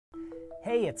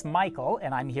Hey, it's Michael,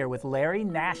 and I'm here with Larry,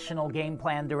 National Game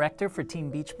Plan Director for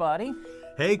Team Beachbody.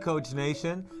 Hey, Coach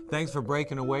Nation. Thanks for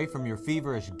breaking away from your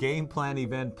feverish game plan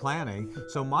event planning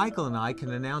so Michael and I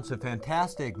can announce a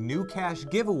fantastic new cash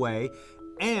giveaway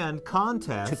and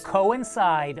contest to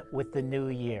coincide with the new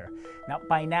year. Now,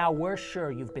 by now, we're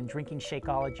sure you've been drinking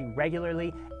Shakeology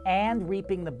regularly and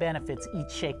reaping the benefits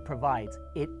each shake provides.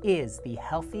 It is the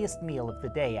healthiest meal of the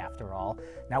day, after all.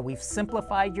 Now, we've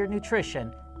simplified your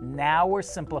nutrition. Now we're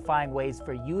simplifying ways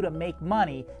for you to make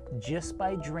money just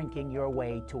by drinking your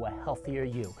way to a healthier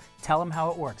you. Tell them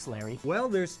how it works, Larry. Well,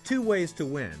 there's two ways to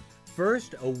win.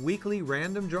 First, a weekly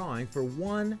random drawing for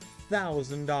 $1,000.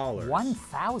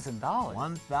 $1,000?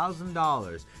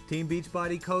 $1,000. Team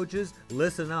Beachbody coaches,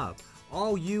 listen up.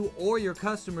 All you or your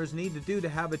customers need to do to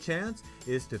have a chance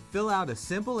is to fill out a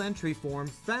simple entry form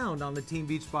found on the Team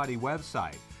Beachbody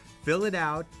website. Fill it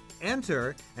out,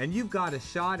 enter, and you've got a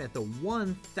shot at the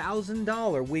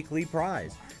 $1,000 weekly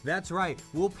prize. That's right,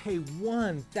 we'll pay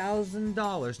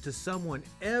 $1,000 to someone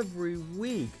every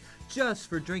week just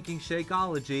for drinking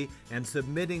Shakeology and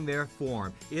submitting their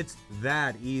form. It's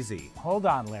that easy. Hold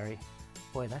on, Larry.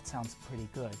 Boy, that sounds pretty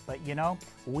good. But you know,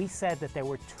 we said that there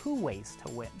were two ways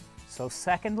to win. So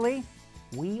secondly,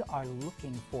 we are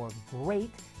looking for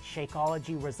great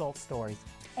Shakeology result stories,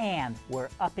 and we're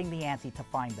upping the ante to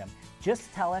find them.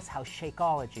 Just tell us how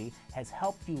Shakeology has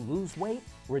helped you lose weight,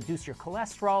 reduce your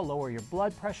cholesterol, lower your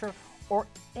blood pressure, or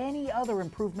any other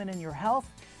improvement in your health.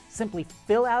 Simply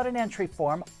fill out an entry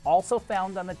form, also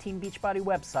found on the Team Beachbody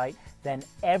website. Then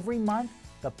every month,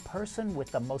 the person with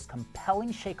the most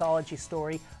compelling Shakeology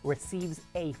story receives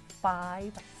a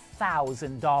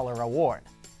 $5,000 award.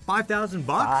 $5,000?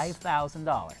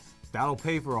 $5,000. That'll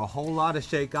pay for a whole lot of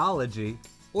Shakeology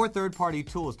or third-party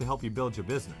tools to help you build your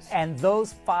business. And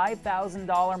those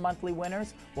 $5,000 monthly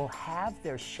winners will have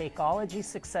their Shakeology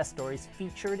success stories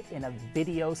featured in a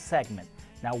video segment.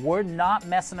 Now, we're not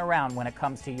messing around when it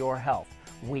comes to your health.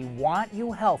 We want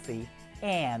you healthy,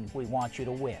 and we want you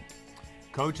to win.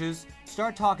 Coaches,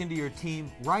 start talking to your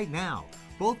team right now.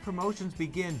 Both promotions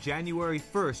begin January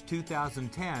 1st,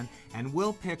 2010, and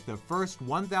we'll pick the first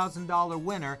 $1,000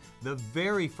 winner the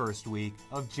very first week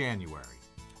of January.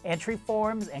 Entry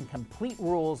forms and complete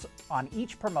rules on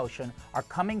each promotion are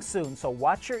coming soon, so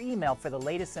watch your email for the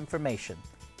latest information.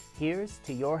 Here's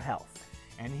to your health.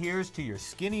 And here's to your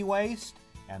skinny waist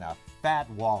and a fat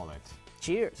wallet.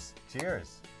 Cheers.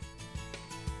 Cheers.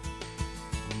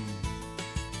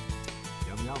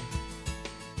 Yum, yum.